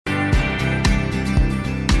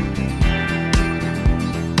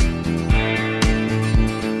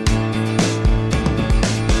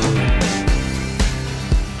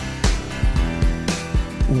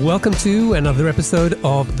Welcome to another episode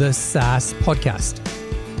of the SaaS podcast.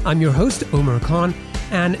 I'm your host, Omar Khan,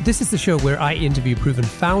 and this is the show where I interview proven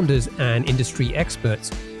founders and industry experts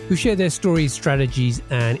who share their stories, strategies,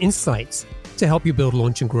 and insights to help you build,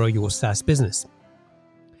 launch, and grow your SaaS business.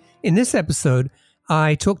 In this episode,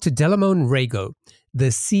 I talked to Delamon Rego, the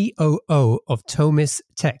COO of Thomas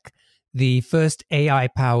Tech, the first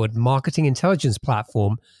AI-powered marketing intelligence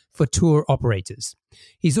platform for tour operators.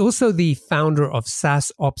 He's also the founder of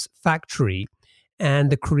SaaS Ops Factory and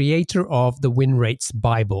the creator of the Win Rates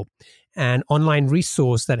Bible, an online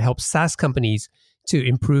resource that helps SaaS companies to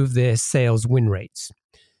improve their sales win rates.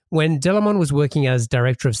 When Delamon was working as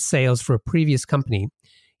director of sales for a previous company,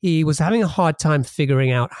 he was having a hard time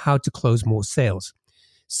figuring out how to close more sales.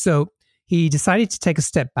 So he decided to take a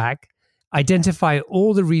step back, identify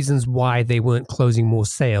all the reasons why they weren't closing more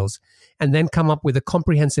sales, and then come up with a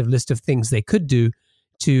comprehensive list of things they could do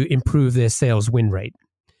to improve their sales win rate.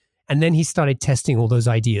 And then he started testing all those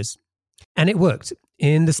ideas. And it worked.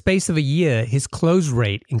 In the space of a year, his close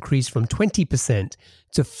rate increased from 20%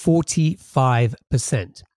 to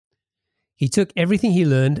 45%. He took everything he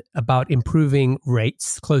learned about improving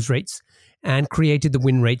close rates, and created the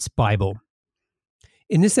Win Rates Bible.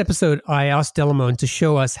 In this episode, I asked Delamon to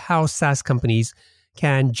show us how SaaS companies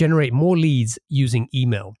can generate more leads using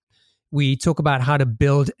email. We talk about how to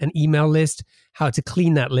build an email list, how to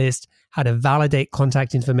clean that list, how to validate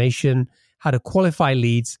contact information, how to qualify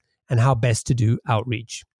leads, and how best to do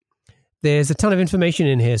outreach. There's a ton of information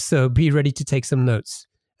in here, so be ready to take some notes.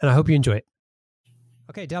 And I hope you enjoy it.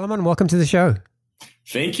 Okay, Delamon, welcome to the show.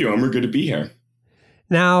 Thank you, Omar. Good to be here.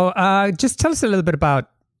 Now, just tell us a little bit about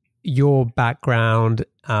your background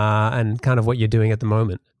and kind of what you're doing at the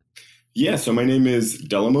moment. Yeah, so my name is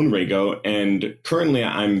Delamon Rego, and currently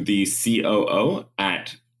I'm the COO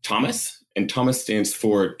at Thomas, and Thomas stands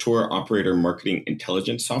for Tour Operator Marketing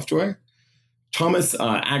Intelligence Software. Thomas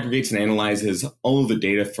aggregates and analyzes all of the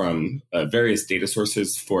data from various data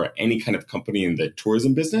sources for any kind of company in the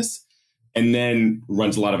tourism business, and then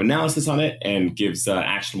runs a lot of analysis on it and gives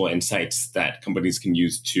actionable insights that companies can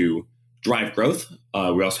use to drive growth.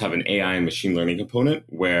 We also have an AI and machine learning component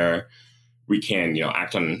where we can,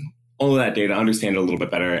 act on all of that data, understand it a little bit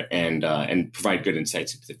better, and provide good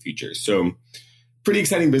insights into the future. So, pretty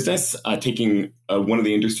exciting business. Taking one of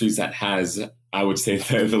the industries that has, I would say,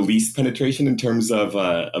 the least penetration in terms of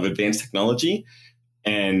advanced technology,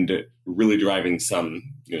 and really driving some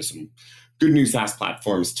good new SaaS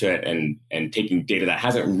platforms to it, and taking data that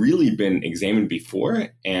hasn't really been examined before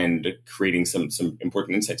and creating some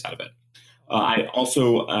important insights out of it. I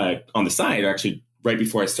also, on the side, actually, right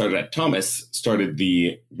before I started at Thomas, started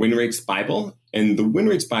the Win Rates Bible. And the Win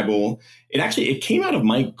Rates Bible, it came out of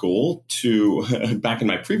my goal to, back in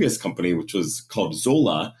my previous company, which was called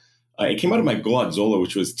Zola. It came out of my goal at Zola,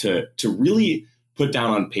 which was to really put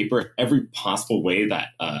down on paper every possible way that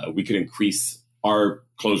we could increase our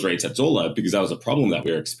close rates at Zola, because that was a problem that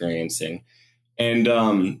we were experiencing. And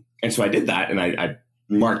so I did that, and I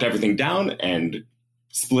marked everything down and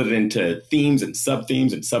split it into themes and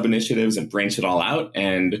sub-themes and sub-initiatives and branched it all out,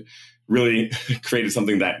 and really created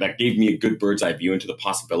something that gave me a good bird's eye view into the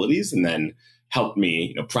possibilities, and then helped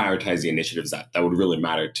me prioritize the initiatives that would really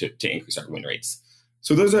matter to increase our win rates.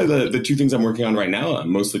 So those are the two things I'm working on right now,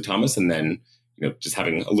 mostly Thomas, and then just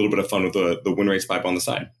having a little bit of fun with the Win Rates Bible on the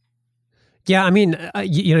side. Yeah, I mean,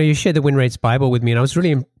 you shared the Win Rates Bible with me, and I was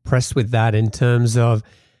really impressed with that in terms of,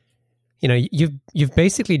 you've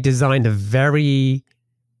basically designed a very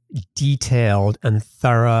detailed and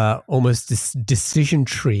thorough, almost decision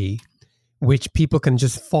tree, which people can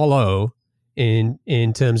just follow in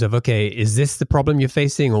terms of, okay, is this the problem you're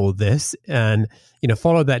facing, or this? And,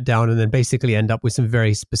 follow that down, and then basically end up with some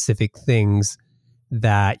very specific things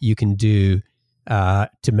that you can do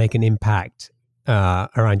to make an impact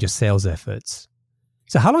around your sales efforts.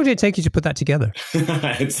 So how long did it take you to put that together?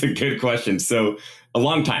 It's a good question. So a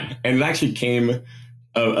long time. And it actually came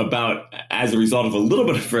about as a result of a little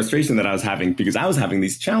bit of frustration that I was having, because I was having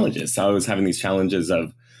these challenges. So I was having these challenges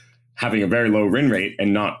of having a very low win rate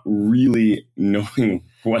and not really knowing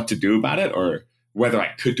what to do about it, or whether I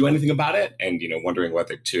could do anything about it, and wondering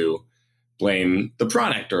whether to blame the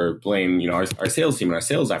product or blame our sales team and our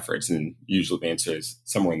sales efforts. And usually the answer is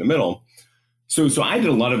somewhere in the middle. So I did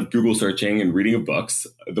a lot of Google searching and reading of books.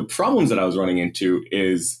 The problems that I was running into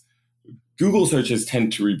is Google searches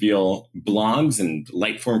tend to reveal blogs and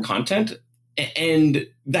light form content, and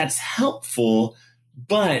that's helpful,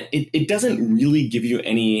 but it doesn't really give you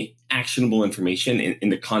any actionable information in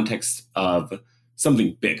the context of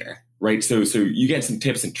something bigger, right? So you get some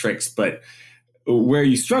tips and tricks, but where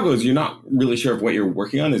you struggle is you're not really sure if what you're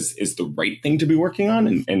working on is the right thing to be working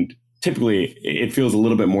on. And typically it feels a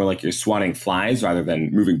little bit more like you're swatting flies rather than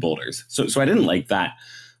moving boulders. So I didn't like that.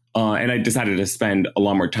 And I decided to spend a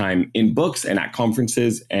lot more time in books and at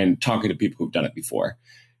conferences and talking to people who've done it before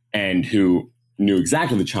and who knew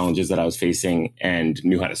exactly the challenges that I was facing and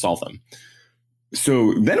knew how to solve them.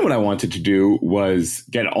 So then what I wanted to do was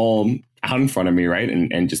get all out in front of me, right?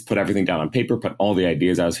 And just put everything down on paper, put all the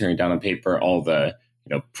ideas I was hearing down on paper, all the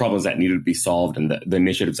problems that needed to be solved and the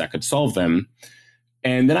initiatives that could solve them.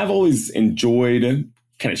 And then I've always enjoyed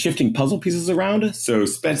kind of shifting puzzle pieces around. So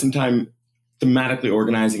spent some time thematically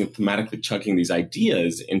organizing and thematically chunking these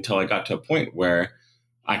ideas until I got to a point where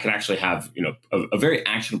I could actually have a very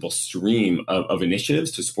actionable stream of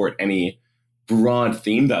initiatives to support any broad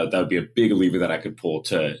theme that would be a big lever that I could pull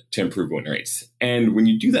to improve win rates. And when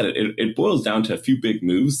you do that, it boils down to a few big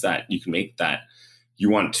moves that you can make that you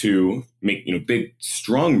want to make, big,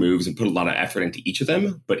 strong moves and put a lot of effort into each of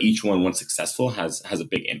them. But each one, once successful, has a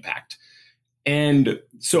big impact. And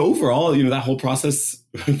so overall, that whole process,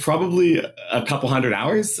 probably a couple hundred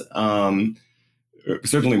hours,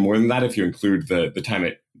 certainly more than that if you include the time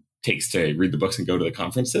it takes to read the books and go to the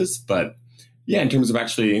conferences. But yeah, in terms of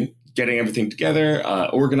actually getting everything together,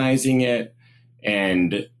 organizing it,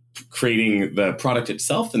 and creating the product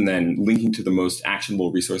itself, and then linking to the most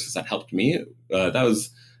actionable resources that helped me. That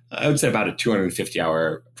was, I would say, about a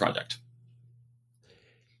 250-hour project.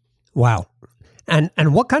 Wow.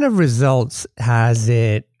 And what kind of results has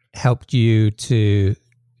it helped you to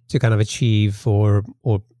kind of achieve or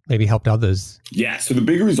maybe helped others? Yeah. So the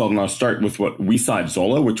big result, and I'll start with what we saw at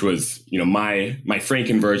Zola, which was, my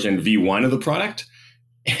Franken version V1 of the product.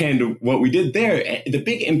 And what we did there, the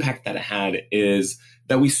big impact that it had is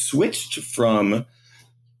that I switched from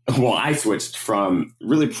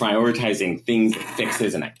really prioritizing things,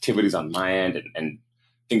 fixes, and activities on my end and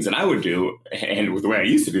things that I would do. And the way I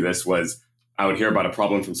used to do this was I would hear about a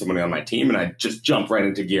problem from somebody on my team and I'd just jump right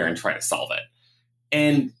into gear and try to solve it.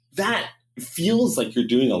 And that feels like you're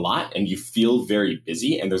doing a lot and you feel very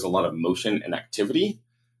busy and there's a lot of motion and activity.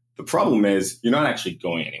 The problem is you're not actually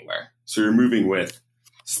going anywhere. So you're moving with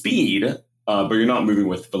speed, but you're not moving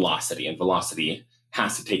with velocity, and velocity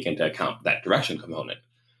has to take into account that direction component.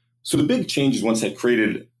 So the big change is once I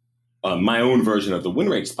created my own version of the win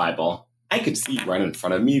rates Bible, I could see right in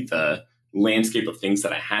front of me the landscape of things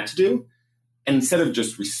that I had to do. And instead of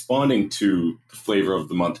just responding to the flavor of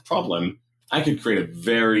the month problem, I could create a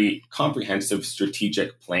very comprehensive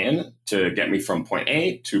strategic plan to get me from point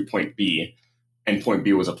A to point B. And point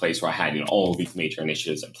B was a place where I had all of these major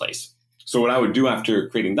initiatives in place. So what I would do after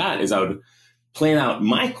creating that is I would plan out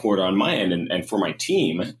my quarter on my end and for my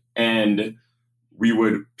team. And we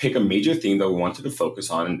would pick a major theme that we wanted to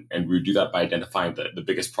focus on. And we would do that by identifying the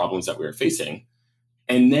biggest problems that we were facing.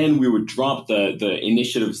 And then we would drop the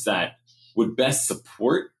initiatives that would best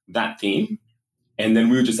support that theme. And then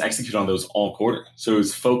we would just execute on those all quarter. So it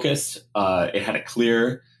was focused. It had a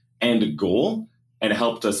clear end goal. And it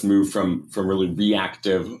helped us move from really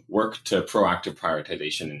reactive work to proactive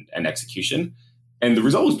prioritization and execution. And the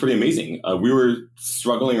result was pretty amazing. We were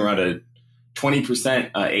struggling around a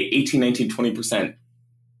 20%, 18, 19, 20%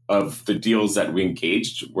 of the deals that we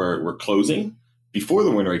engaged were closing before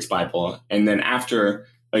the Win Rates Bible. And then after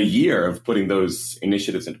a year of putting those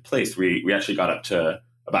initiatives into place, we actually got up to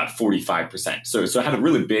about 45%. So it had a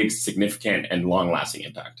really big, significant, and long-lasting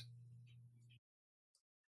impact.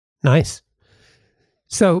 Nice.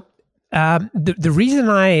 So the reason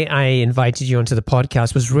I invited you onto the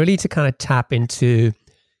podcast was really to kind of tap into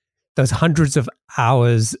those hundreds of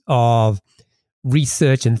hours of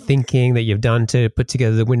research and thinking that you've done to put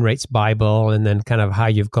together the Win Rates Bible, and then kind of how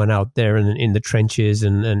you've gone out there in the trenches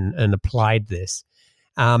and applied this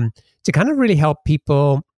to kind of really help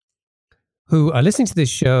people who are listening to this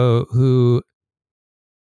show who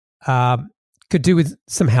could do with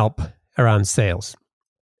some help around sales.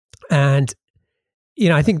 And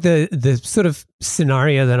I think the sort of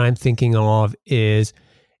scenario that I'm thinking of is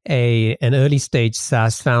an early stage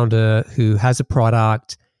SaaS founder who has a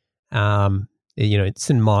product, it's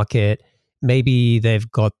in market. Maybe they've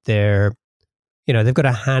got they've got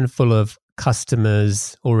a handful of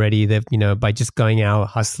customers already. They've, by just going out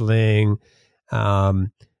hustling,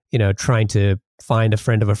 trying to find a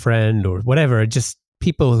friend of a friend or whatever, just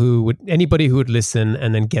anybody who would listen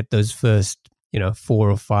and then get those first, 4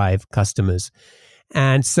 or 5 customers.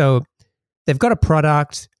 And so they've got a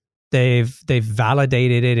product, they've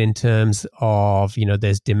validated it in terms of,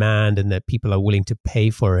 there's demand and that people are willing to pay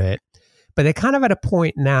for it. But they're kind of at a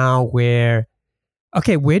point now where,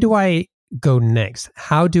 okay, where do I go next?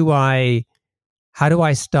 How do I how do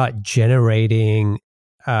I start generating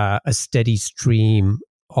a steady stream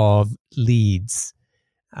of leads?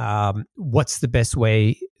 What's the best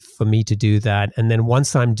way for me to do that? And then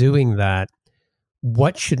once I'm doing that,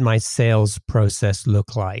 what should my sales process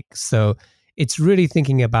look like? So it's really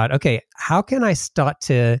thinking about, okay, how can I start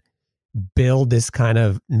to build this kind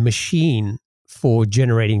of machine for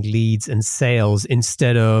generating leads and sales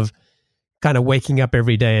instead of kind of waking up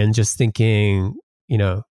every day and just thinking,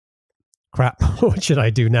 crap, what should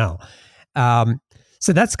I do now?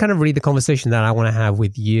 So that's kind of really the conversation that I want to have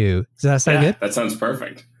with you. Does that sound good? That sounds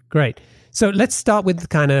perfect. Great. So let's start with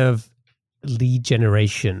kind of lead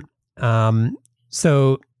generation.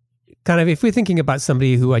 So kind of if we're thinking about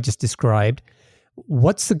somebody who I just described,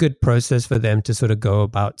 what's a good process for them to sort of go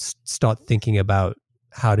about, start thinking about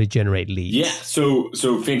how to generate leads? Yeah, so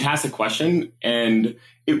fantastic question. And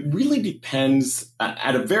it really depends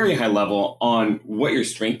at a very high level on what your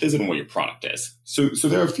strength is and what your product is. So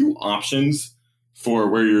there are a few options for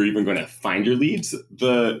where you're even going to find your leads.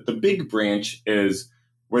 The big branch is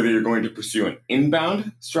whether you're going to pursue an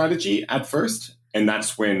inbound strategy at first, and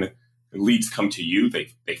that's when leads come to you,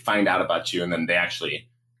 they find out about you, and then they actually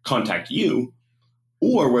contact you,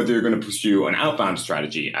 or whether you're going to pursue an outbound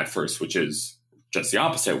strategy at first, which is just the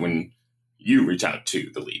opposite when you reach out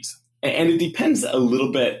to the leads. And it depends a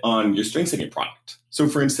little bit on your strengths in your product. So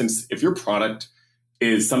for instance, if your product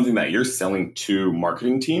is something that you're selling to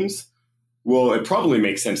marketing teams, well, it probably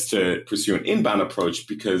makes sense to pursue an inbound approach,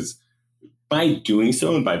 because by doing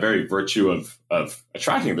so, and by very virtue of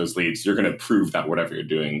attracting those leads, you're going to prove that whatever you're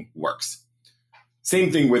doing works.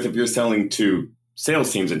 Same thing with if you're selling to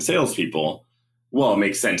sales teams and salespeople, well, it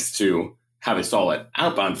makes sense to have a solid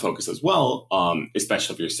outbound focus as well,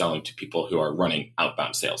 especially if you're selling to people who are running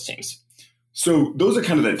outbound sales teams. So those are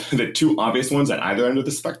kind of the two obvious ones at either end of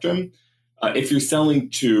the spectrum. If you're selling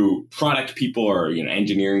to product people or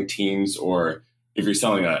engineering teams, or if you're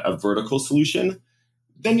selling a vertical solution,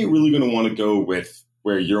 then you're really going to want to go with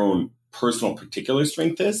where your own personal particular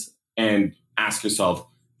strength is and ask yourself,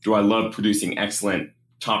 do I love producing excellent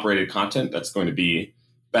top-rated content that's going to be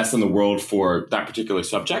best in the world for that particular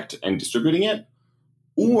subject and distributing it?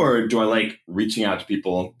 Or do I like reaching out to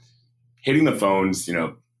people, hitting the phones,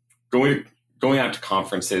 going out to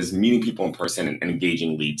conferences, meeting people in person, and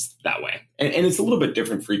engaging leads that way? And it's a little bit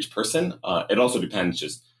different for each person. It also depends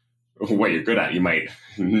just what you're good at. You might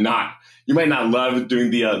not love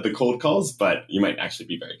doing the cold calls, but you might actually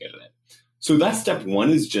be very good at it. So that's step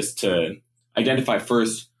one, is just to identify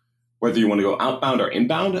first whether you want to go outbound or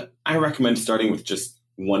inbound. I recommend starting with just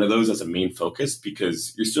one of those as a main focus,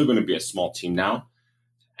 because you're still going to be a small team now.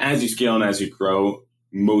 As you scale and as you grow,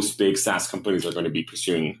 most big SaaS companies are going to be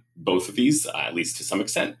pursuing both of these, at least to some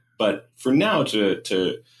extent. But for now,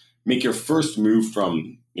 to make your first move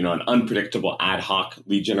from an unpredictable ad hoc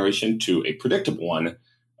lead generation to a predictable one,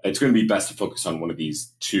 it's going to be best to focus on one of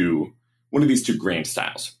these two grand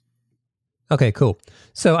styles. Okay, cool.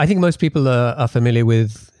 So I think most people are familiar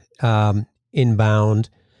with inbound.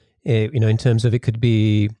 In terms of, it could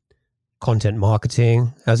be content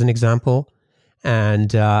marketing as an example,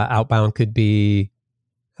 and outbound could be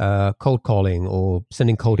cold calling or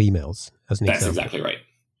sending cold emails as an example. That's exactly right.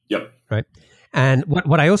 Yep. Right. And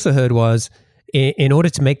what I also heard was, in order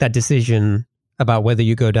to make that decision about whether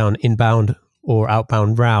you go down inbound or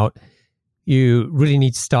outbound route, you really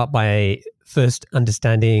need to start by first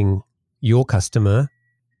understanding your customer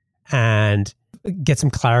and get some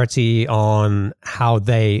clarity on how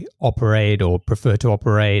they operate or prefer to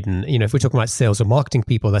operate. And, if we're talking about sales or marketing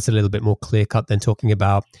people, that's a little bit more clear cut than talking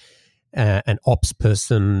about an ops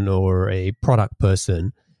person or a product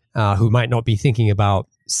person who might not be thinking about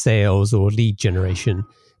sales or lead generation.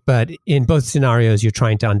 But in both scenarios, you're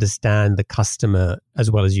trying to understand the customer as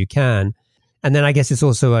well as you can. And then I guess it's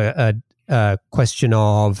also a question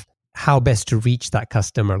of how best to reach that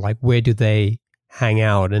customer. Like, where do they hang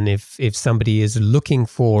out? And if somebody is looking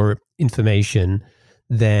for information,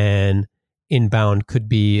 then inbound could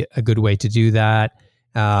be a good way to do that.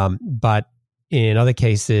 But in other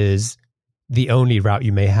cases, the only route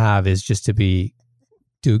you may have is just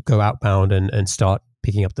to go outbound and start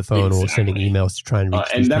picking up the phone or sending emails to try and reach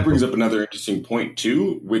and that people. brings up another interesting point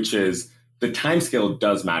too, which is the timescale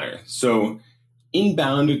does matter. So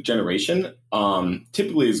inbound generation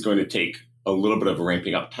typically is going to take a little bit of a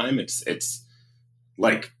ramping up time. It's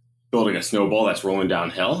like building a snowball that's rolling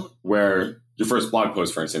downhill, where your first blog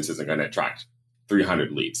post, for instance, isn't going to attract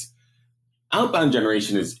 300 leads. Outbound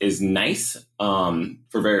generation is nice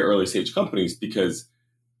for very early stage companies, because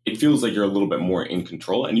it feels like you're a little bit more in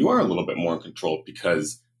control, and you are a little bit more in control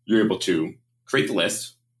because you're able to create the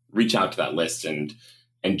list, reach out to that list, and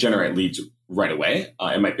generate leads right away.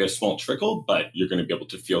 It might be a small trickle, but you're going to be able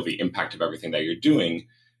to feel the impact of everything that you're doing,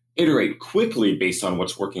 iterate quickly based on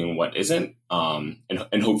what's working and what isn't,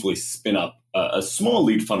 and hopefully spin up a small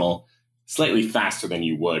lead funnel slightly faster than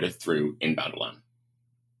you would through inbound alone.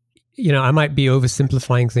 I might be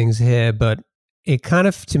oversimplifying things here, but it kind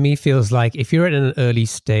of, to me, feels like if you're at an early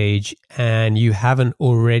stage and you haven't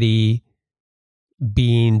already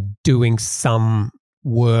been doing some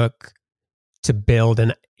work to build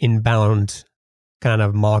an inbound kind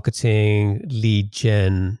of marketing lead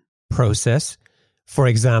gen process. For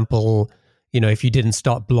example, if you didn't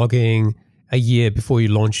start blogging a year before you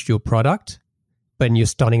launched your product, but you're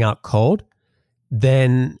starting out cold,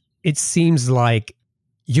 then it seems like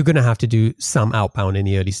you're going to have to do some outbound in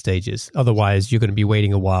the early stages. Otherwise, you're going to be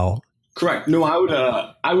waiting a while. Correct. No,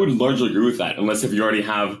 I would largely agree with that. Unless if you already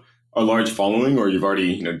have a large following, or you've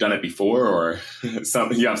already done it before, or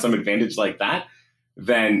you have some advantage like that,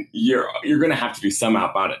 then you're going to have to do some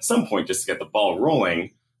outbound at some point just to get the ball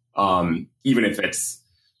rolling. Even if it's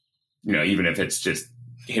just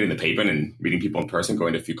hitting the pavement and meeting people in person,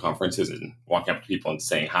 going to a few conferences and walking up to people and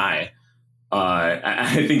saying hi.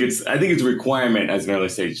 I think it's a requirement as an early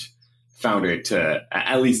stage founder to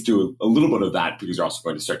at least do a little bit of that, because you're also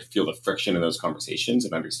going to start to feel the friction in those conversations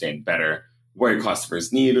and understand better what your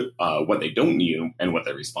customers need, what they don't need, and what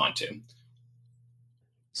they respond to.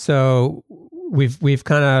 So we've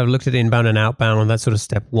kind of looked at inbound and outbound, and that's sort of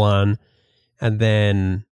step one. And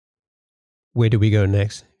then where do we go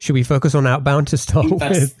next? Should we focus on outbound to start with?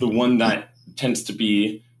 That's the one that tends to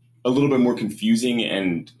be a little bit more confusing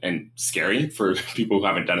and scary for people who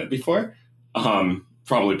haven't done it before,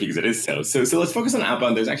 probably because it is so. So let's focus on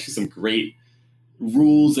outbound. There's actually some great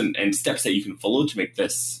rules and steps that you can follow to make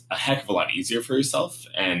this a heck of a lot easier for yourself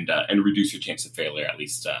and reduce your chance of failure, at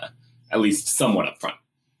least somewhat upfront.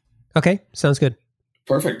 Okay, sounds good.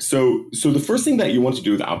 Perfect. So the first thing that you want to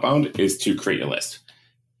do with outbound is to create a list.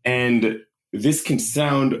 And this can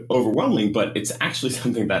sound overwhelming, but it's actually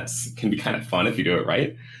something that can be kind of fun if you do it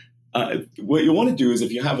right. What you want to do is,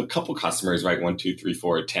 if you have a couple customers, right, 1, 2, 3,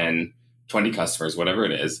 4, 10, 20 customers, whatever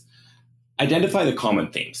it is, identify the common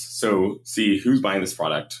themes. So see who's buying this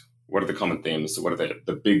product, what are the common themes, what are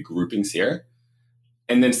the big groupings here.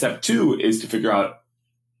 And then step 2 is to figure out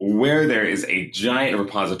where there is a giant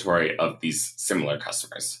repository of these similar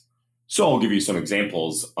customers. So I'll give you some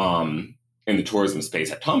examples. In the tourism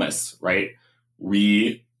space at Thomas, right,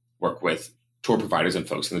 we work with tour providers and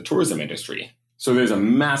folks in the tourism industry. So there's a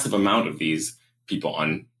massive amount of these people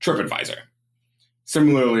on TripAdvisor.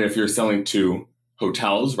 Similarly, if you're selling to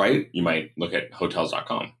hotels, right, you might look at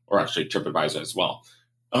hotels.com, or actually TripAdvisor as well.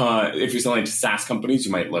 If you're selling to SaaS companies,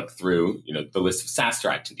 you might look through the list of SaaS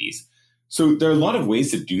attendees. So there are a lot of ways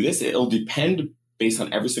to do this. It'll depend based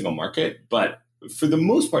on every single market, but for the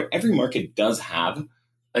most part, every market does have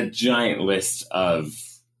a giant list of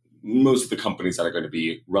most of the companies that are going to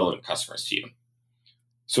be relevant customers to you.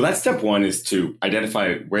 So that's step 1, is to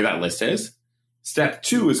identify where that list is. Step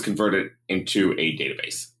 2 is convert it into a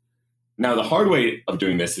database. Now, the hard way of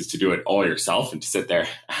doing this is to do it all yourself and to sit there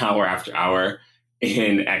hour after hour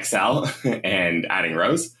in Excel and adding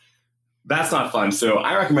rows. That's not fun. So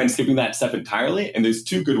I recommend skipping that step entirely. And there's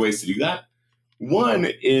 2 good ways to do that. One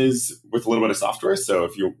is with a little bit of software. So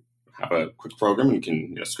if you have a quick program and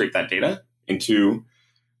you can scrape that data into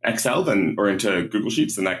Excel or into Google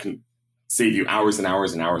Sheets, then that can save you hours and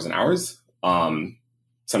hours and hours and hours,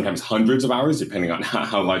 sometimes hundreds of hours, depending on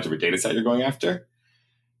how large of a data set you're going after.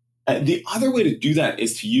 The other way to do that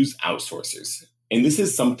is to use outsourcers. And this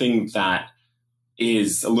is something that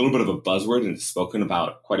is a little bit of a buzzword and is spoken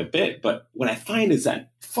about quite a bit. But what I find is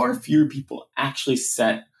that far fewer people actually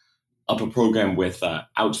set up a program with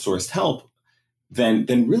outsourced help than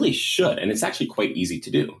really should. And it's actually quite easy to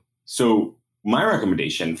do. So my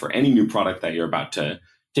recommendation for any new product that you're about to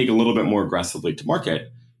take a little bit more aggressively to market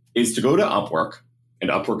is to go to Upwork. And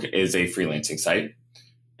Upwork is a freelancing site,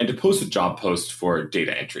 and to post a job post for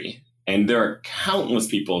data entry. And there are countless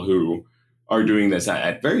people who are doing this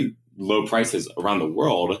at very low prices around the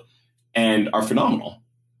world and are phenomenal.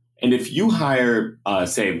 And if you hire,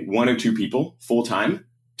 say, 1 or 2 people full-time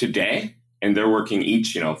today, and they're working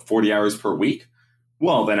each, 40 hours per week,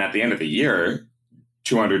 well, then at the end of the year,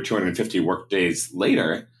 200, 250 work days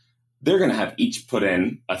later, they're going to have each put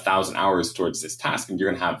in 1,000 hours towards this task. And you're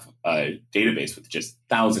going to have a database with just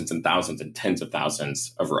thousands and thousands and tens of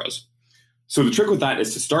thousands of rows. So the trick with that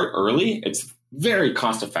is to start early. It's very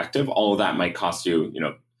cost effective. All of that might cost you,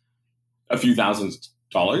 a few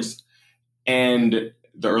 $1,000s. And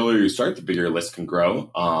the earlier you start, the bigger your list can grow.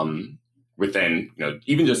 Within,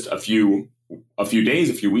 even just a few days,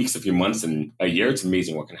 a few weeks, a few months, and a year, it's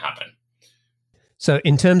amazing what can happen. So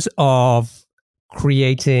in terms of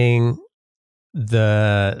creating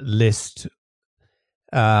the list,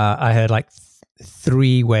 I heard like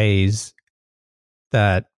 3 ways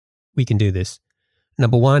that we can do this.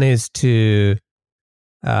 Number one is to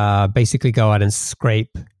basically go out and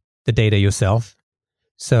scrape the data yourself.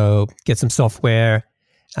 So get some software.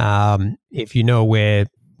 If you know where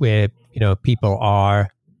people are,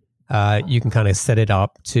 you can kind of set it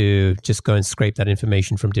up to just go and scrape that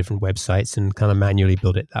information from different websites and kind of manually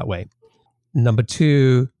build it that way. Number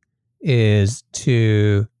 2 is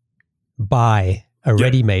to buy a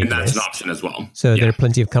ready-made list. And that's list. an option as well. So there are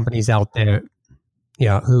plenty of companies out there,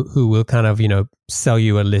 who will kind of, sell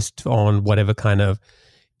you a list on whatever kind of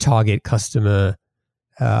target customer,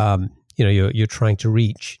 you're trying to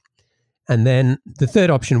reach. And then the third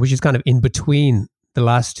option, which is kind of in between the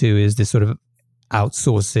last 2, is this sort of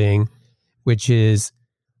outsourcing, which is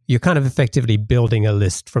you're kind of effectively building a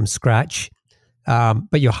list from scratch,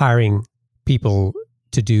 but you're hiring people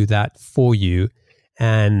to do that for you.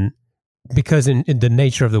 And because in the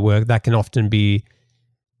nature of the work, that can often be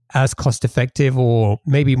as cost effective or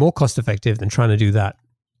maybe more cost effective than trying to do that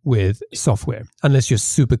with software, unless you're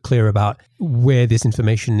super clear about where this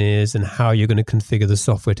information is and how you're going to configure the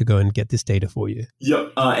software to go and get this data for you.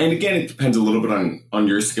 Yep. And again, it depends a little bit on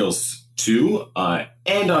your skills too,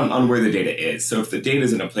 and on where the data is. So if the data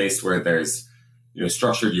is in a place where there's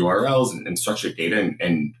structured URLs and structured data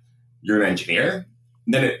and you're an engineer,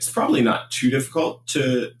 then it's probably not too difficult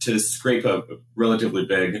to scrape a relatively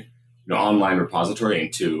big online repository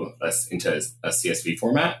into a CSV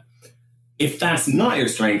format. If that's not your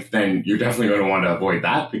strength, then you're definitely going to want to avoid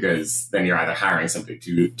that, because then you're either hiring somebody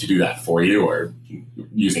to do that for you or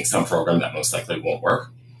using some program that most likely won't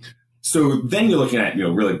work. So then you're looking at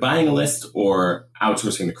really buying a list or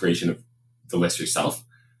outsourcing the creation of the list yourself.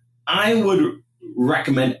 I would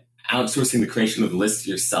recommend outsourcing the creation of the list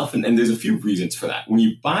yourself, and there's a few reasons for that. When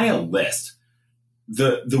you buy a list,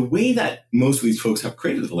 the way that most of these folks have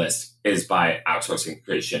created the list is by outsourcing the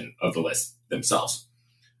creation of the list themselves.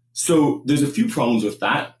 So there's a few problems with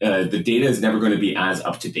that. The data is never going to be as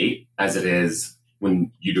up to date as it is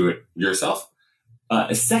when you do it yourself.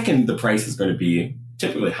 Second, the price is going to be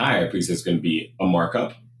typically higher because there's going to be a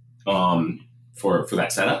markup for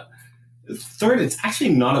that setup. Third, it's actually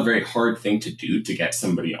not a very hard thing to do to get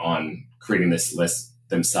somebody on creating this list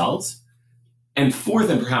themselves. And fourth,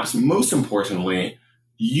 and perhaps most importantly,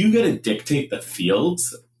 you get to dictate the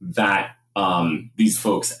fields that these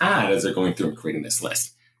folks add as they're going through and creating this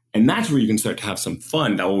list. And that's where you can start to have some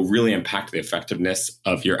fun that will really impact the effectiveness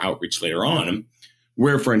of your outreach later on.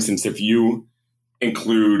 Where, for instance, if you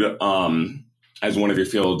include as one of your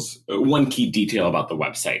fields one key detail about the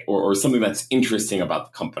website or something that's interesting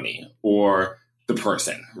about the company or the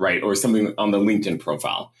person, right? Or something on the LinkedIn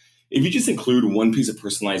profile. If you just include one piece of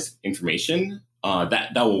personalized information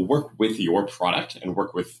that will work with your product and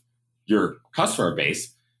work with your customer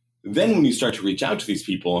base, then when you start to reach out to these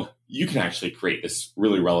people, you can actually create this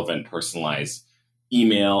really relevant personalized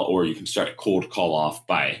email, or you can start a cold call off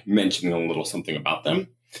by mentioning a little something about them.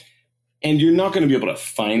 And you're not going to be able to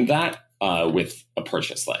find that with a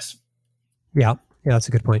purchase list. Yeah, that's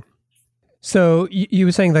a good point. So you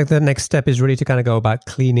were saying like the next step is really to kind of go about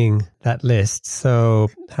cleaning that list. So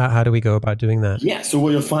how do we go about doing that? Yeah, so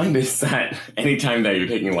what you'll find is that anytime that you're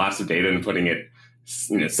taking lots of data and putting it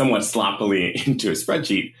somewhat sloppily into a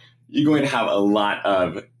spreadsheet, you're going to have a lot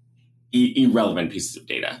of irrelevant pieces of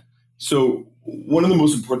data. So one of the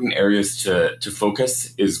most important areas to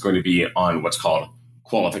focus is going to be on what's called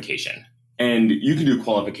qualification. And you can do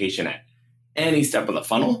qualification at any step of the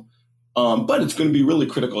funnel, but it's going to be really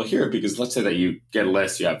critical here because let's say that you get a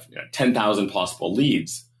list, you have 10,000 possible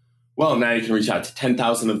leads. Well, now you can reach out to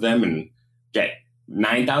 10,000 of them and get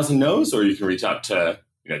 9,000 no's, or you can reach out to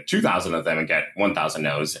 2,000 of them and get 1,000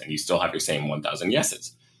 no's, and you still have your same 1,000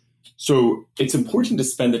 yeses. So it's important to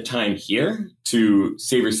spend the time here to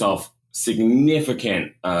save yourself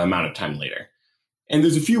significant amount of time later. And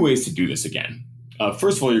there's a few ways to do this again.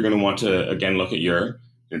 First of all, you're going to want to, again, look at your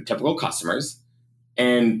typical customers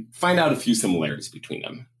and find out a few similarities between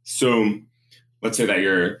them. So let's say that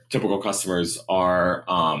your typical customers are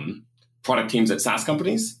product teams at SaaS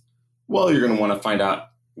companies. Well, you're going to want to find out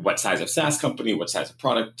what size of SaaS company, what size of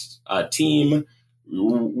product team,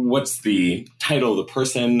 what's the title of the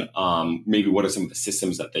person, maybe what are some of the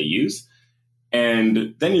systems that they use.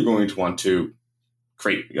 And then you're going to want to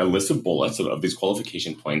create a list of bullets of these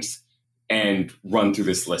qualification points and run through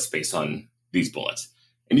this list based on these bullets.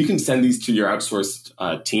 And you can send these to your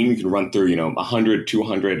outsourced team. You can run through, 100,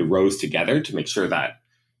 200 rows together to make sure that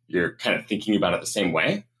you're kind of thinking about it the same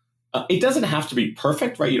way. It doesn't have to be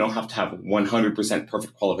perfect, right? You don't have to have 100%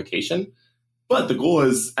 perfect qualification. But the goal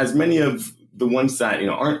is as many of the ones that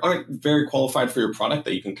aren't very qualified for your product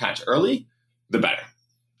that you can catch early, the better.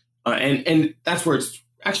 And that's where it's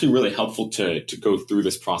actually really helpful to go through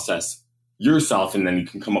this process yourself, and then you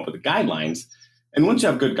can come up with the guidelines. And once you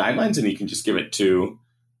have good guidelines, and you can just give it to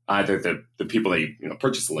either the people that you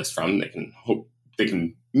purchase the list from, they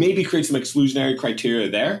can maybe create some exclusionary criteria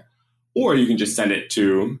there, or you can just send it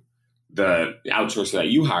to the outsourcer that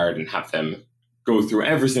you hired and have them go through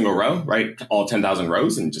every single row, right? All 10,000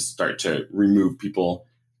 rows, and just start to remove people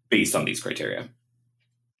based on these criteria.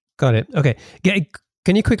 Got it. Okay.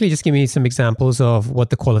 Can you quickly just give me some examples of what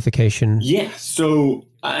the qualification? Yeah. So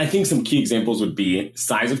I think some key examples would be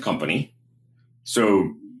size of company.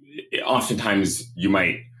 So oftentimes you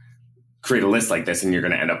might create a list like this and you're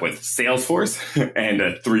going to end up with Salesforce and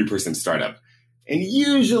a 3-person startup. And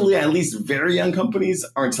usually, at least very young companies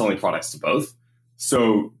aren't selling products to both.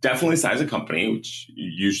 So definitely size of company, which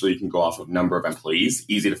usually you can go off of number of employees,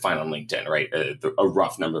 easy to find on LinkedIn, right? A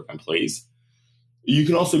rough number of employees. You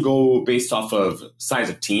can also go based off of size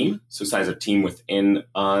of team. So size of team within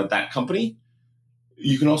that company.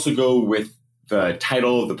 You can also go with the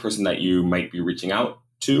title of the person that you might be reaching out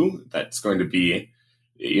to. That's going to be,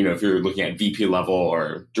 if you're looking at VP level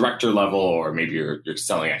or director level, or maybe you're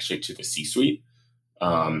selling actually to the C-suite,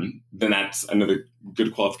 then that's another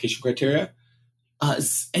good qualification criteria.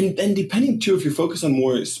 And then depending too, if you're focused on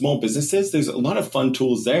more small businesses, there's a lot of fun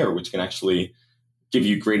tools there which can actually give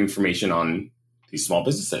you great information on these small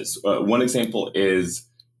businesses. One example is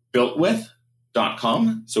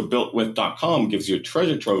builtwith.com. So builtwith.com gives you a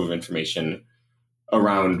treasure trove of information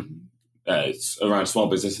around small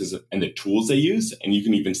businesses and the tools they use. And you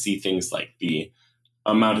can even see things like the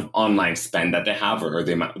amount of online spend that they have, or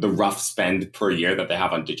the rough spend per year that they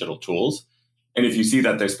have on digital tools. And if you see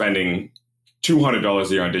that they're spending $200 a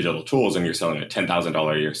year on digital tools and you're selling a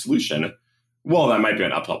 $10,000 a year solution, well, that might be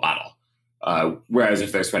an uphill battle. Whereas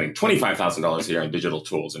if they're spending $25,000 a year on digital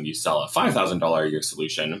tools and you sell a $5,000 a year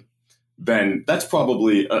solution, then that's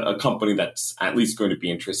probably a company that's at least going to be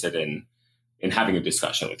interested in having a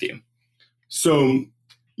discussion with you. So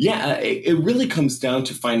yeah, it really comes down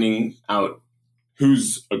to finding out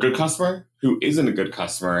who's a good customer, who isn't a good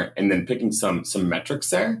customer, and then picking some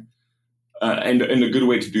metrics there. And a good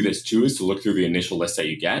way to do this too is to look through the initial list that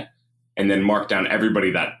you get and then mark down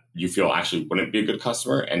everybody that you feel actually wouldn't be a good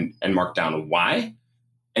customer and mark down why.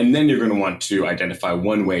 And then you're going to want to identify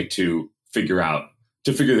one way to figure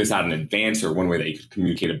this out in advance, or one way that you could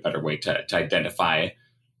communicate a better way to identify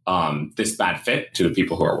this bad fit to the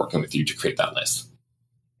people who are working with you to create that list.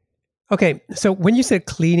 Okay, so when you said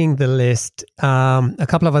cleaning the list, a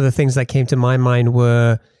couple of other things that came to my mind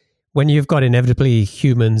were when you've got inevitably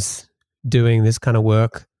humans doing this kind of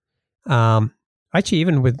work. Actually,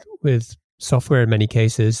 even with software in many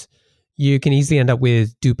cases, you can easily end up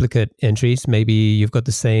with duplicate entries. Maybe you've got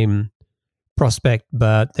the same prospect,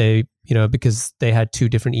 but they, because they had 2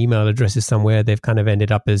 different email addresses somewhere, they've kind of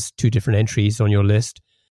ended up as 2 different entries on your list.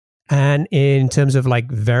 And in terms of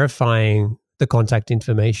like verifying the contact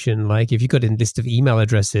information, like if you've got a list of email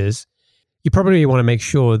addresses, you probably want to make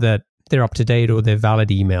sure that they're up to date or they're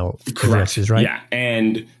valid email addresses, right? Yeah,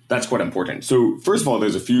 and that's quite important. So first of all,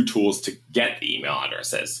 there's a few tools to get the email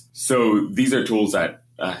addresses. So these are tools that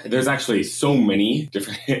there's actually so many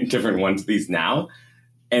different ones of these now,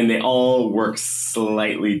 and they all work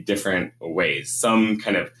slightly different ways. Some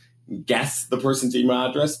kind of guess the person's email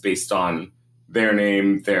address based on their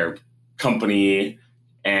name, their company,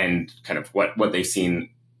 and kind of what they've seen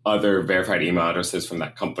other verified email addresses from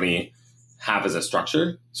that company have as a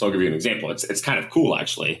structure. So I'll give you an example. It's kind of cool,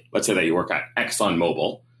 actually. Let's say that you work at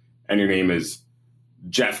ExxonMobil and your name is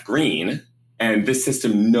Jeff Green, and this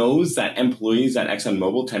system knows that employees at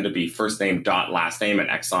ExxonMobil tend to be first name dot last name at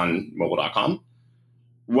exxonmobil.com.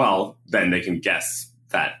 Well, then they can guess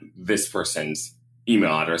that this person's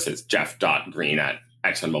email address is jeff.green at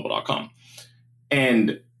exxonmobil.com.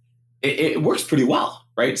 And it works pretty well,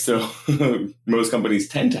 right? So most companies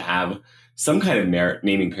tend to have some kind of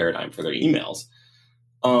naming paradigm for their emails.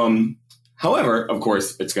 However, of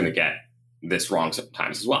course, it's going to get this wrong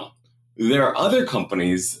sometimes as well. There are other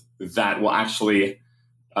companies that will actually,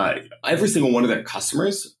 every single one of their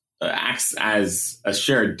customers acts as a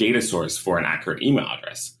shared data source for an accurate email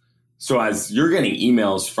address. So as you're getting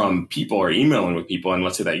emails from people or emailing with people, and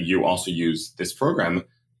let's say that you also use this program,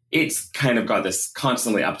 it's kind of got this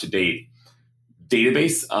constantly up-to-date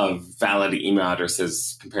database of valid email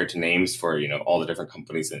addresses compared to names for all the different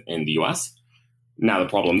companies in the US. Now, the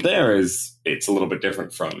problem there is it's a little bit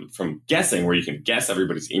different from guessing, where you can guess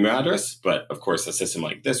everybody's email address. But of course, a system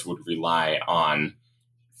like this would rely on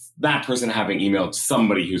that person having emailed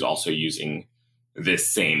somebody who's also using this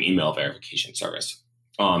same email verification service.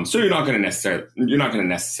 So you're not going to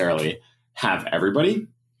necessarily have everybody.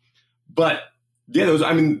 But yeah,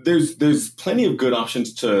 there's plenty of good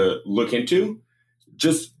options to look into.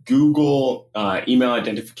 Just Google email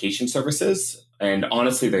identification services. And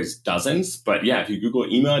honestly, there's dozens. But yeah, if you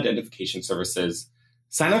Google email identification services,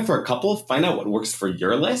 sign up for a couple, find out what works for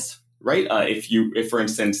your list, right? If for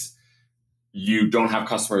instance, you don't have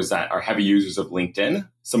customers that are heavy users of LinkedIn,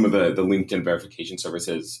 some of the LinkedIn verification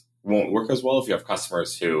services won't work as well. If you have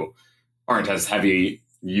customers who aren't as heavy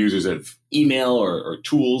users of email or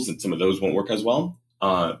tools, and some of those won't work as well.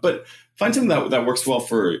 But find something that works well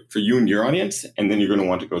for you and your audience. And then you're going to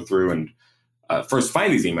want to go through and first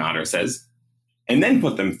find these email addresses, and then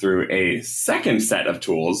put them through a second set of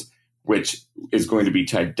tools, which is going to be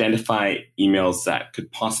to identify emails that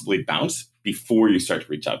could possibly bounce before you start to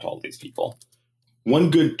reach out to all these people. One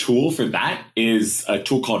good tool for that is a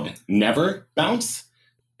tool called Never Bounce.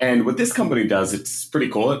 And what this company does, it's pretty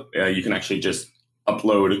cool. You can actually just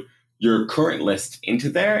upload your current list into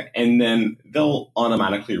there, and then they'll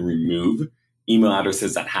automatically remove email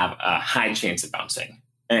addresses that have a high chance of bouncing.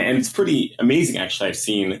 And it's pretty amazing, actually. I've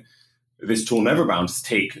seen this tool Never Bounce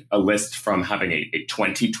take a list from having a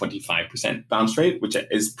 20-25% bounce rate, which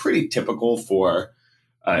is pretty typical for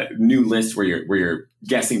new lists where you're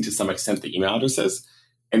guessing to some extent the email addresses,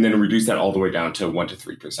 and then reduce that all the way down to 1 to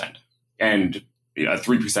 3%. And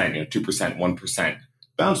 3%, 2%, 1%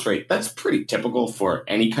 bounce rate, that's pretty typical for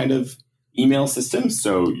any kind of email system.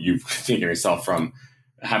 So you've taken yourself from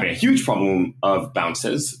having a huge problem of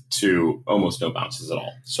bounces to almost no bounces at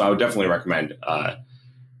all. So I would definitely recommend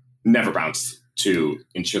Never Bounce to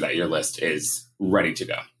ensure that your list is ready to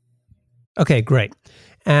go. Okay, great.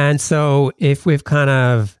 And so if we've kind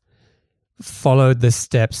of followed the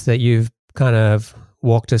steps that you've kind of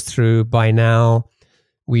walked us through by now,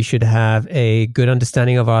 we should have a good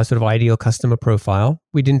understanding of our sort of ideal customer profile.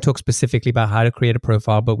 We didn't talk specifically about how to create a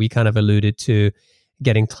profile, but we kind of alluded to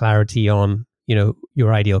getting clarity on,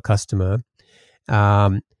 your ideal customer.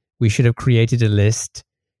 We should have created a list,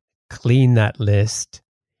 cleaned that list,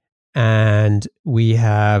 and we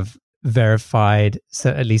have verified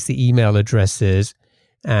at least the email addresses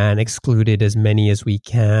and excluded as many as we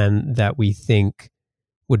can that we think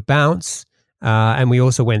would bounce. And we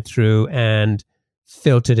also went through and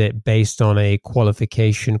filtered it based on a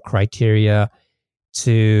qualification criteria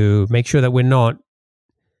to make sure that we're not,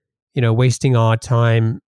 wasting our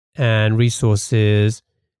time and resources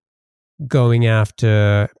going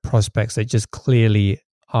after prospects that just clearly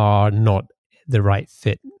are not the right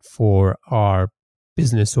fit for our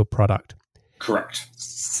business or product. Correct.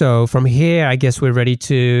 So from here, I guess we're ready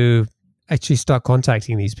to actually start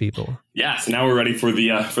contacting these people. Yeah. So now we're ready for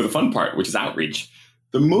the fun part, which is outreach.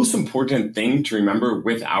 The most important thing to remember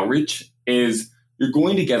with outreach is you're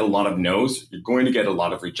going to get a lot of no's. You're going to get a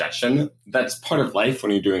lot of rejection. That's part of life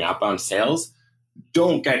when you're doing outbound sales.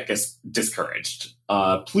 Don't get discouraged.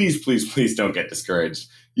 Please don't get discouraged.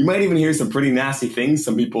 You might even hear some pretty nasty things.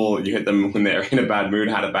 Some people, you hit them when they're in a bad mood,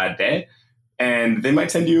 had a bad day, and they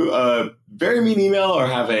might send you a very mean email or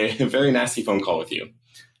have a very nasty phone call with you.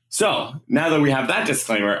 So now that we have that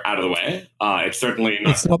disclaimer out of the way,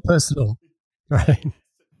 it's not personal, right?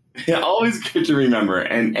 Yeah, always good to remember,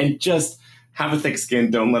 and just have a thick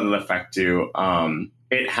skin. Don't let it affect you.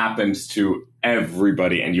 It happens to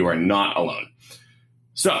everybody, and you are not alone.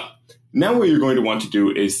 So now what you're going to want to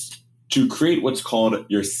do is to create what's called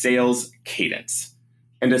your sales cadence.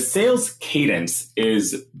 And a sales cadence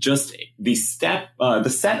is just the set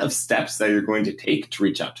of steps that you're going to take to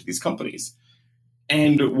reach out to these companies.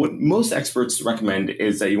 And what most experts recommend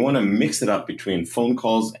is that you want to mix it up between phone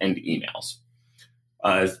calls and emails.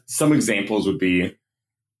 Some examples would be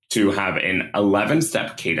to have an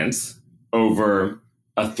 11-step cadence over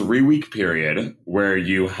a 3-week period where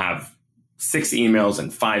you have 6 emails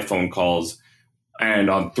and 5 phone calls. And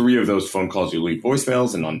on 3 of those phone calls, you leave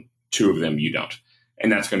voicemails, and on 2 of them, you don't.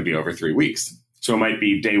 And that's going to be over 3 weeks. So it might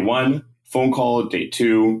be day 1, phone call, day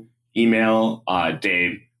 2, email,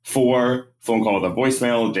 day 4, phone call with a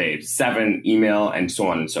voicemail, day 7, email, and so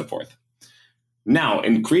on and so forth. Now,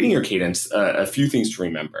 in creating your cadence, a few things to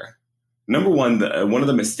remember. Number one, one of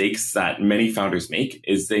the mistakes that many founders make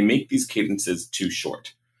is they make these cadences too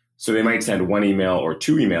short. So they might send 1 email or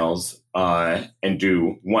 2 emails and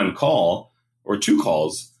do 1 call or 2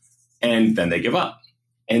 calls, and then they give up.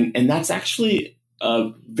 And that's actually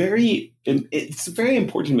it's a very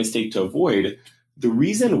important mistake to avoid, The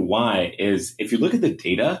reason why is if you look at the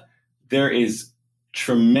data, there is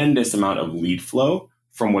tremendous amount of lead flow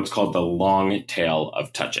from what's called the long tail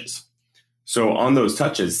of touches. So on those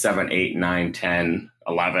touches, 7, 8, 9, 10,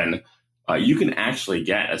 11, you can actually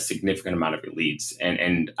get a significant amount of your leads.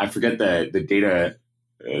 And I forget the data,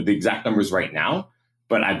 the exact numbers right now,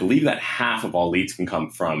 but I believe that half of all leads can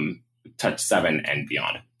come from touch 7 and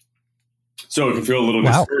beyond. So it can feel a little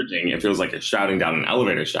discouraging. It feels like you're shouting down an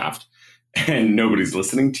elevator shaft and nobody's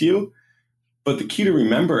listening to you. But the key to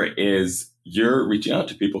remember is you're reaching out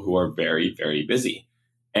to people who are very, very busy.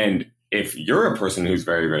 And if you're a person who's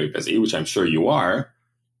very, very busy, which I'm sure you are,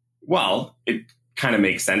 well, it kind of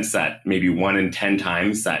makes sense that maybe 1 in 10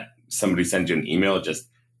 times that somebody sends you an email just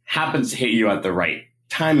happens to hit you at the right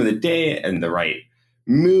time of the day and the right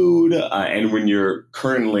mood, and when you're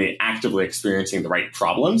currently actively experiencing the right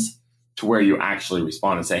problems to where you actually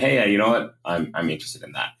respond and say, hey, you know what, I'm interested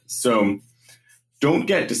in that. So don't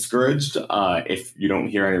get discouraged if you don't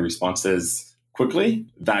hear any responses quickly.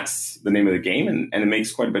 That's the name of the game. And it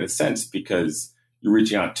makes quite a bit of sense because you're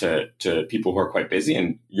reaching out to people who are quite busy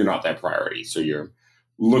and you're not their priority. So you're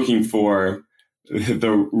looking for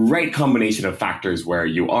the right combination of factors where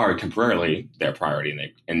you are temporarily their priority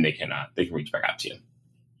and they can reach back out to you.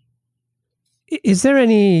 Is there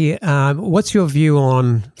any, what's your view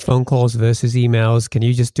on phone calls versus emails? Can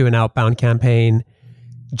you just do an outbound campaign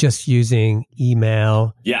just using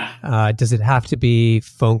email? Yeah. Does it have to be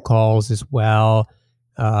phone calls as well?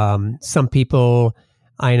 Some people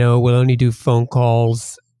I know will only do phone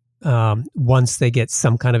calls once they get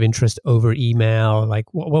some kind of interest over email. Like,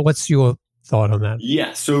 what's your thought on that?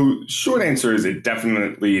 Yeah. So short answer is it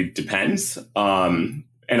definitely depends. And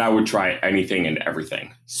I would try anything and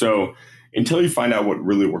everything. So until you find out what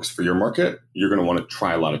really works for your market, you're going to want to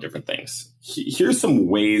try a lot of different things. Here's some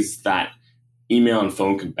ways that email and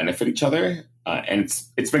phone can benefit each other. And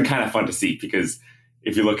it's been kind of fun to see because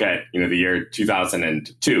if you look at the year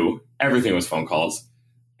 2002, everything was phone calls.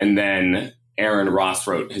 And then Aaron Ross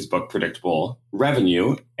wrote his book, Predictable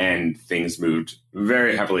Revenue, and things moved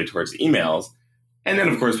very heavily towards emails. And then,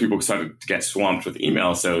 of course, people started to get swamped with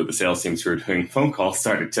email. So the sales teams who were doing phone calls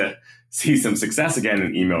started to see some success again,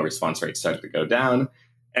 and email response rates started to go down.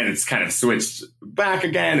 And it's kind of switched back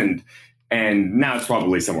again. And now it's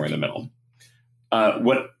probably somewhere in the middle.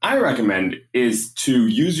 What I recommend is to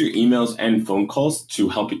use your emails and phone calls to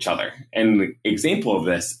help each other. And an example of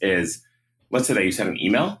this is, let's say that you send an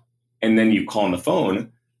email and then you call on the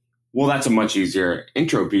phone. Well, that's a much easier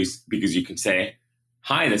intro piece because you can say,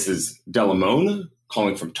 hi, this is Delamon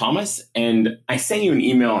calling from Thomas. And I sent you an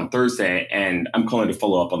email on Thursday and I'm calling to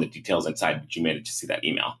follow up on the details inside. Did you manage to see that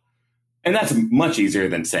email? And that's much easier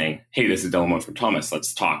than saying, hey, this is Delamon from Thomas.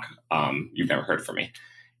 Let's talk. You've never heard from me.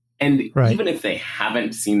 And even if they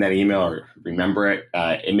haven't seen that email or remember it,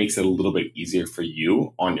 it makes it a little bit easier for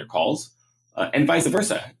you on your calls. And vice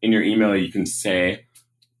versa. In your email, you can say,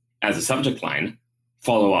 as a subject line,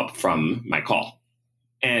 follow up from my call.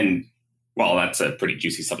 And, well, that's a pretty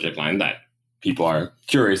juicy subject line that people are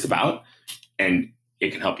curious about, and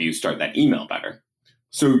it can help you start that email better.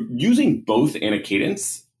 So using both in a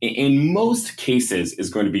cadence, in most cases,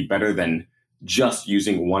 is going to be better than just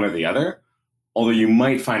using one or the other, although you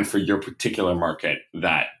might find for your particular market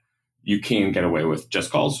that you can get away with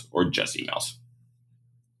just calls or just emails.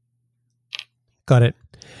 Got it.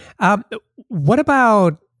 What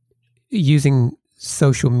about using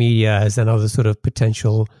social media as another sort of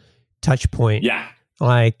potential touch point? Yeah.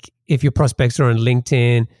 Like if your prospects are on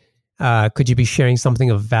LinkedIn, could you be sharing something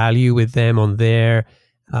of value with them on there?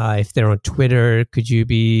 If they're on Twitter, could you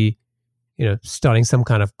be, starting some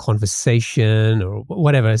kind of conversation or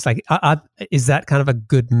whatever? It's like, is that kind of a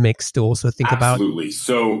good mix to also think about? Absolutely.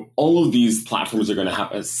 So all of these platforms are going to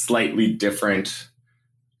have a slightly different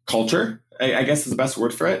culture, I guess is the best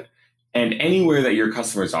word for it. And anywhere that your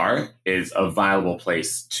customers are is a viable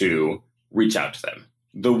place to reach out to them.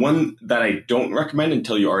 The one that I don't recommend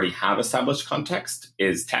until you already have established context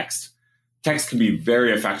is text. Text can be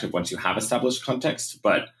very effective once you have established context,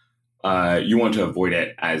 but you want to avoid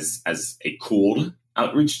it as a cold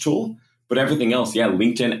outreach tool. But everything else,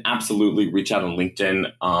 LinkedIn, absolutely reach out on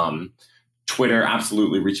LinkedIn. Twitter,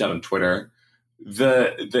 absolutely reach out on Twitter.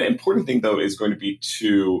 The important thing, though, is going to be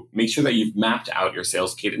to make sure that you've mapped out your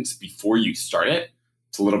sales cadence before you start it.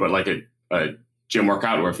 It's a little bit like a gym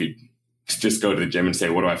workout where if you just go to the gym and say,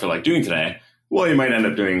 what do I feel like doing today? Well, you might end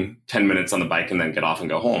up doing 10 minutes on the bike and then get off and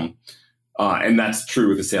go home. And that's true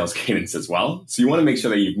with the sales cadence as well. So you want to make sure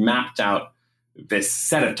that you've mapped out this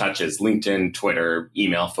set of touches, LinkedIn, Twitter,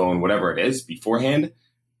 email, phone, whatever it is beforehand,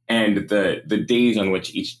 and the days on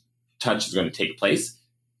which each touch is going to take place.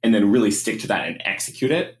 and then really stick to that and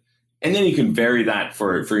execute it. And then you can vary that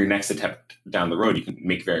for your next attempt down the road. You can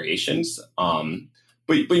make variations. But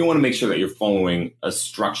you want to make sure that you're following a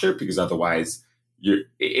structure, because otherwise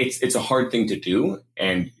it's a hard thing to do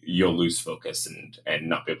and you'll lose focus and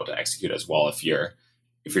not be able to execute as well if you're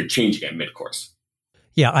changing it mid-course.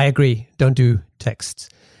 Yeah, I agree. Don't do texts.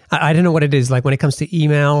 I don't know what it is. Like when it comes to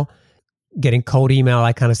email, getting cold email,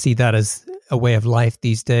 I kind of see that as a way of life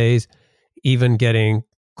these days. Even getting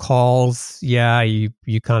calls, yeah, you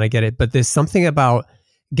kind of get it. But there's something about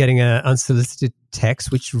getting an unsolicited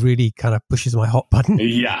text which really kind of pushes my hot button.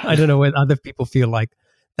 Yeah. I don't know whether other people feel like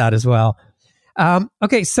that as well.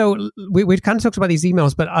 Okay, so we've kind of talked about these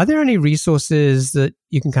emails, but are there any resources that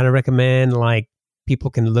you can kind of recommend, like people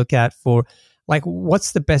can look at for, like,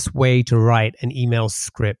 what's the best way to write an email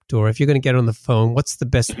script? Or if you're going to get on the phone, what's the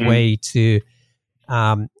best way to,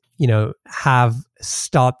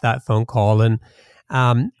 start that phone call? And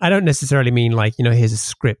I don't necessarily mean like, here's a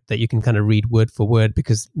script that you can kind of read word for word,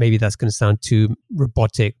 because maybe that's going to sound too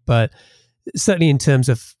robotic, but certainly in terms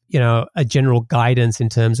of, a general guidance in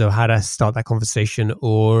terms of how to start that conversation,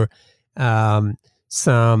 or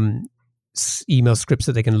some email scripts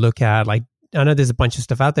that they can look at. Like, I know there's a bunch of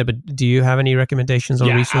stuff out there, but do you have any recommendations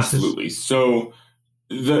on resources? Absolutely. So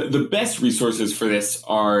the best resources for this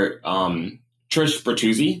are Trish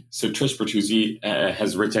Bertuzzi. So Trish Bertuzzi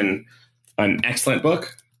has written an excellent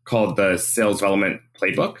book called The Sales Development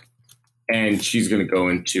Playbook. And she's going to go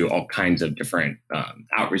into all kinds of different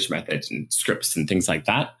outreach methods and scripts and things like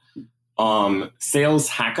that. Sales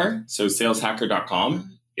Hacker, so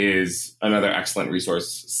saleshacker.com is another excellent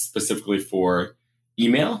resource specifically for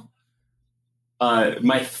email.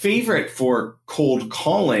 My favorite for cold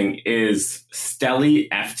calling is Steli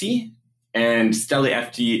Efti. And Steli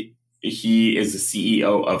Efti, he is the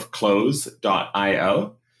CEO of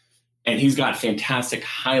Close.io. And he's got fantastic,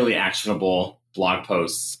 highly actionable blog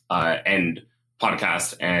posts and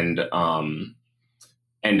podcast and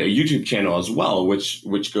a YouTube channel as well,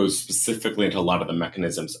 which goes specifically into a lot of the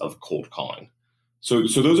mechanisms of cold calling. So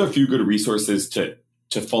those are a few good resources to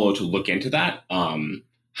follow to look into that.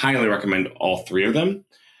 Highly recommend all three of them.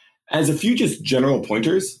 As a few just general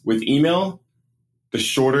pointers with email, the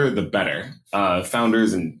shorter the better.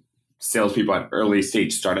 Founders and salespeople at early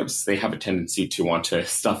stage startups, they have a tendency to want to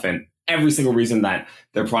stuff in every single reason that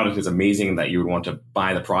their product is amazing and that you would want to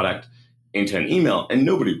buy the product into an email, and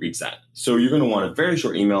nobody reads that. So you're going to want a very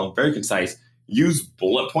short email, very concise. Use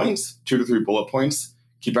bullet points, 2 to 3 bullet points.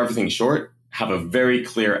 Keep everything short. Have a very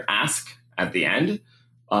clear ask at the end,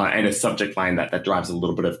 and a subject line that drives a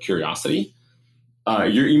little bit of curiosity.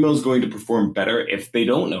 Your email is going to perform better if they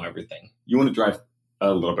don't know everything. You want to drive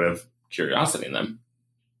a little bit of curiosity in them.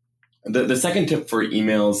 The second tip for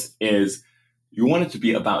emails is you want it to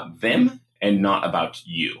be about them and not about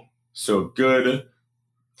you. So a good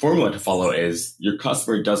formula to follow is your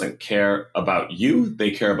customer doesn't care about you.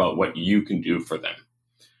 They care about what you can do for them.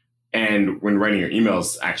 And when writing your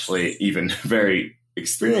emails, actually, even very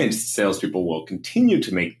experienced salespeople will continue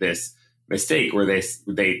to make this mistake where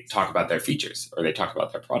they talk about their features or they talk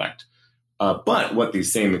about their product. But what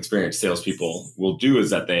these same experienced salespeople will do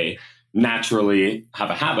is that they naturally have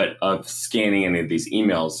a habit of scanning any of these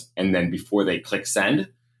emails, and then before they click send,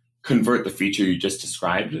 convert the feature you just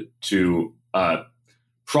described to a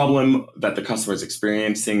problem that the customer is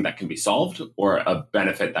experiencing that can be solved, or a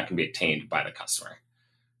benefit that can be attained by the customer.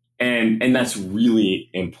 And that's really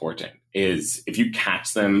important, is if you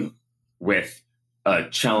catch them with a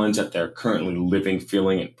challenge that they're currently living,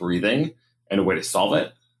 feeling, and breathing, and a way to solve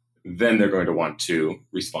it, then they're going to want to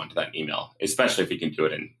respond to that email, especially if you can do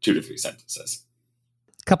it in 2 to 3 sentences.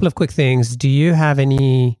 A couple of quick things. Do you have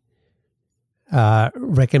any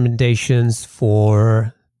recommendations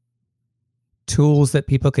for tools that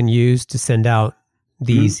people can use to send out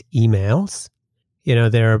these emails?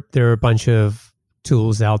 There are a bunch of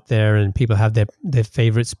tools out there and people have their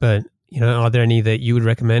favorites, but are there any that you would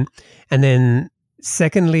recommend? And then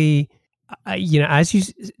secondly,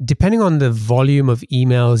 depending on the volume of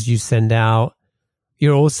emails you send out,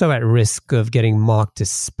 you're also at risk of getting marked as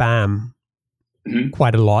spam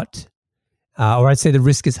quite a lot, or I'd say the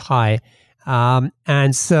risk is high.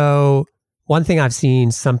 And so one thing I've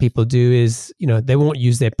seen some people do is, they won't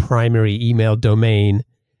use their primary email domain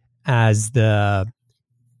as the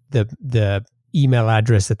email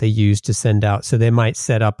address that they use to send out. So they might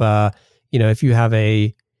set up if you have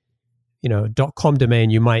a .com domain,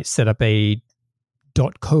 you might set up a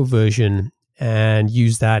 .co version and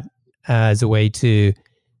use that as a way to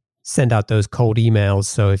send out those cold emails.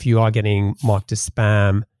 So if you are getting marked as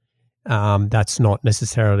spam, that's not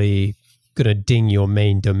necessarily going to ding your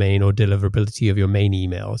main domain or deliverability of your main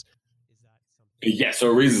emails. Yeah,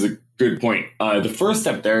 so it raises a good point. The first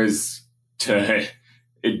step there is to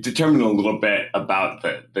determine a little bit about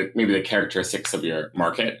maybe the characteristics of your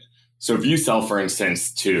market. So if you sell, for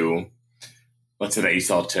instance, let's say that you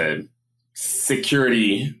sell to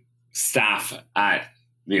security staff at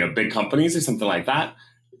big companies or something like that,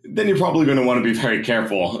 then you're probably going to want to be very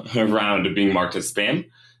careful around being marked as spam.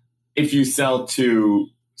 If you sell to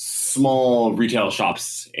small retail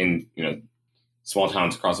shops in small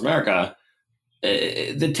towns across America,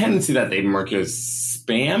 the tendency that they mark you as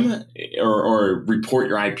spam or report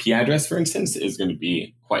your IP address, for instance, is going to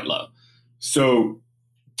be quite low. So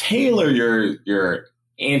tailor your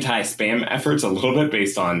anti-spam efforts a little bit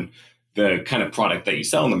based on the kind of product that you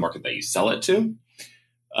sell and the market that you sell it to.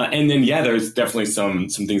 And then, there's definitely some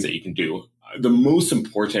things that you can do. The most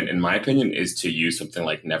important, in my opinion, is to use something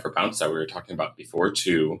like Never Bounce that we were talking about before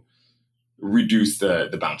to reduce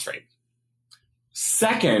the bounce rate.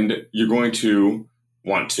 Second, you're going to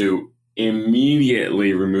want to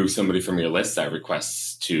immediately remove somebody from your list that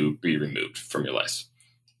requests to be removed from your list.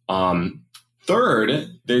 Third,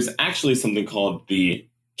 there's actually something called the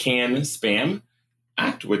Can Spam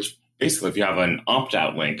Act, which basically, if you have an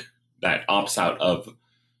opt-out link that opts out of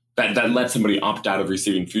that lets somebody opt out of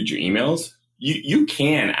receiving future emails, you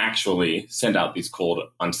can actually send out these cold,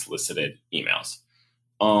 unsolicited emails.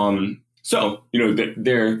 So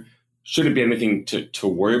there shouldn't be anything to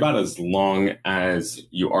worry about as long as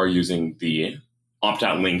you are using the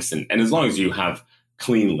opt-out links and as long as you have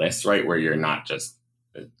clean lists, right, where you're not just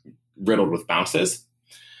riddled with bounces.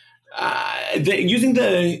 Using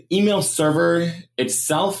the email server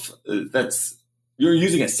itself, you're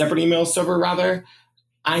using a separate email server rather.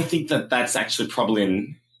 I think that's actually probably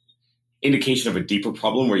an indication of a deeper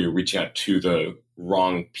problem where you're reaching out to the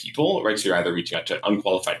wrong people, right? So you're either reaching out to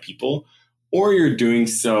unqualified people or you're doing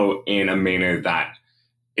so in a manner that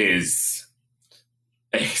is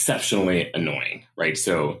exceptionally annoying, right?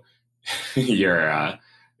 So you're,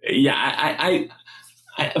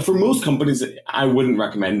 for most companies, I wouldn't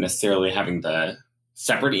recommend necessarily having the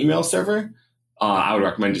separate email server. I would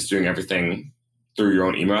recommend just doing everything through your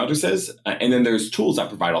own email addresses. And then there's tools that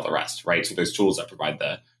provide all the rest, right? So there's tools that provide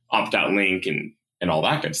the opt-out link and all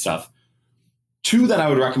that good stuff. Two that I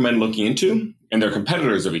would recommend looking into, and they're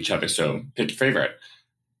competitors of each other, so pick your favorite,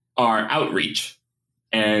 are Outreach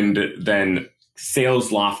and then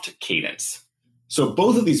SalesLoft Cadence. So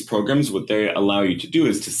both of these programs, what they allow you to do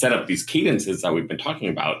is to set up these cadences that we've been talking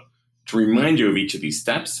about to remind you of each of these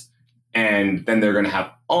steps. And then they're going to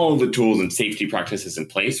have all the tools and safety practices in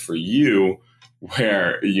place for you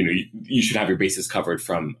where you should have your bases covered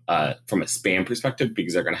from a spam perspective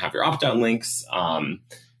because they're going to have your opt-out links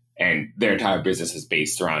and their entire business is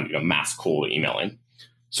based around mass cold emailing.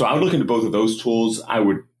 So I would look into both of those tools. I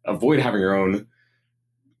would avoid having your own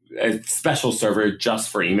special server just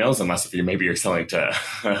for emails, unless if you're selling to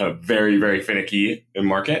a very, very finicky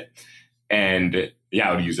market. And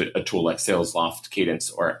I would use a tool like SalesLoft, Cadence,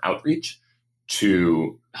 or Outreach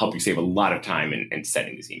to help you save a lot of time in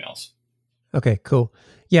sending these emails. Okay, cool.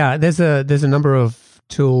 Yeah, there's a number of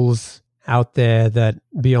tools out there that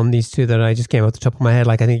beyond these two that I just came off the top of my head.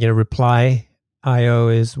 Like I think Reply.io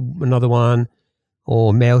is another one,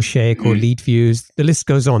 or Mailshake or LeadViews. The list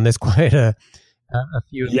goes on. There's quite a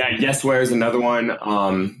few. Yeah, Yesware is another one.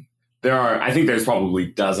 I think there's probably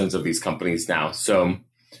dozens of these companies now. So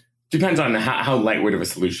depends on how lightweight of a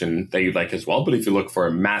solution that you'd like as well. But if you look for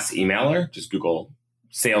a mass emailer, just Google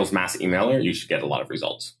sales mass emailer, you should get a lot of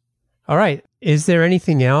results. All right. Is there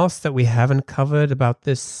anything else that we haven't covered about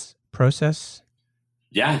this process?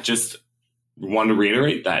 Yeah, just want to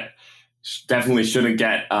reiterate that definitely shouldn't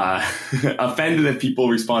get offended if people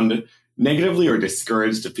respond negatively or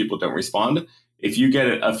discouraged if people don't respond. If you get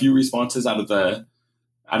a few responses out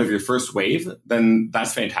of your first wave, then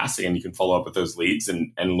that's fantastic. And you can follow up with those leads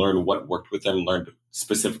and learn what worked with them, learn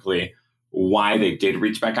specifically why they did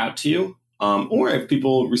reach back out to you. Or if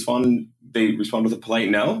people respond with a polite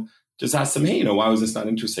no, just ask them, hey, why was this not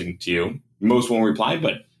interesting to you? Most won't reply,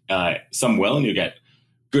 but some will, and you'll get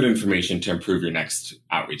good information to improve your next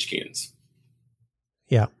outreach cadence.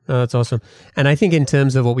 Yeah, that's awesome. And I think in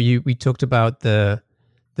terms of what we talked about the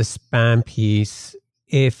spam piece,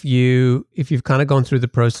 if you've kind of gone through the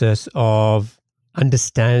process of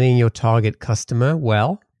understanding your target customer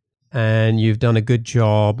well, and you've done a good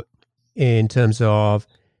job in terms of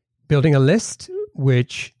building a list,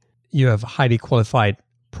 which you have highly qualified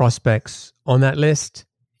prospects on that list,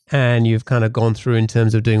 and you've kind of gone through in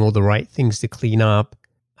terms of doing all the right things to clean up,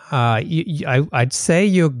 I'd say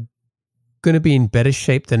you're going to be in better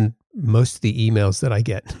shape than most of the emails that I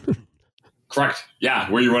get. Correct.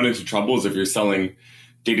 Yeah. Where you run into trouble is if you're selling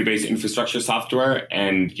database infrastructure software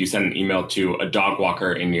and you send an email to a dog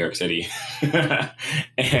walker in New York City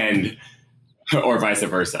and or vice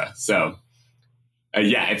versa. So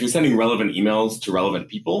if you're sending relevant emails to relevant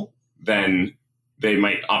people, then they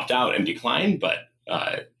might opt out and decline, but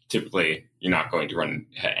typically you're not going to run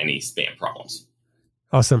any spam problems.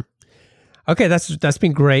 Awesome. Okay, that's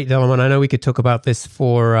been great, Delamon. I know we could talk about this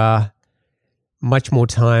for much more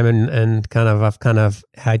time, and I've kind of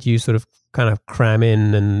had you sort of kind of cram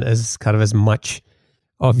in and as much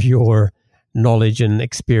of your knowledge and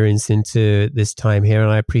experience into this time here,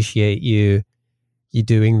 and I appreciate you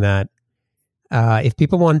doing that. If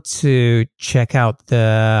people want to check out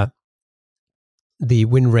the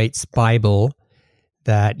win rates Bible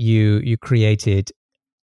that you created,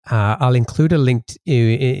 I'll include a link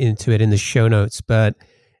into it in the show notes. But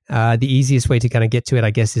the easiest way to kind of get to it,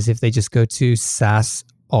 I guess, is if they just go to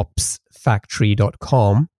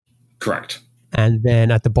SaaSOpsFactory.com. Correct. And then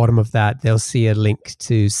at the bottom of that, they'll see a link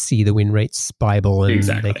to see the Win Rates Bible, and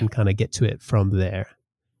Exactly. they can kind of get to it from there.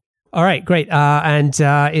 All right, great. And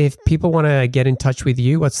if people want to get in touch with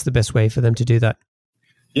you, what's the best way for them to do that?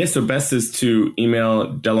 Yeah, so best is to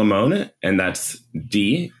email Delamon, and that's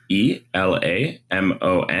DELAMON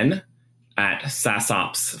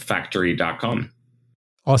 @SaaSOpsFactory.com.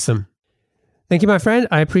 Awesome. Thank you, my friend.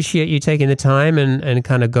 I appreciate you taking the time and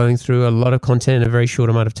kind of going through a lot of content in a very short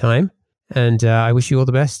amount of time. And I wish you all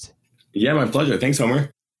the best. Yeah, my pleasure. Thanks,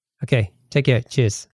 Homer. Okay, take care. Cheers.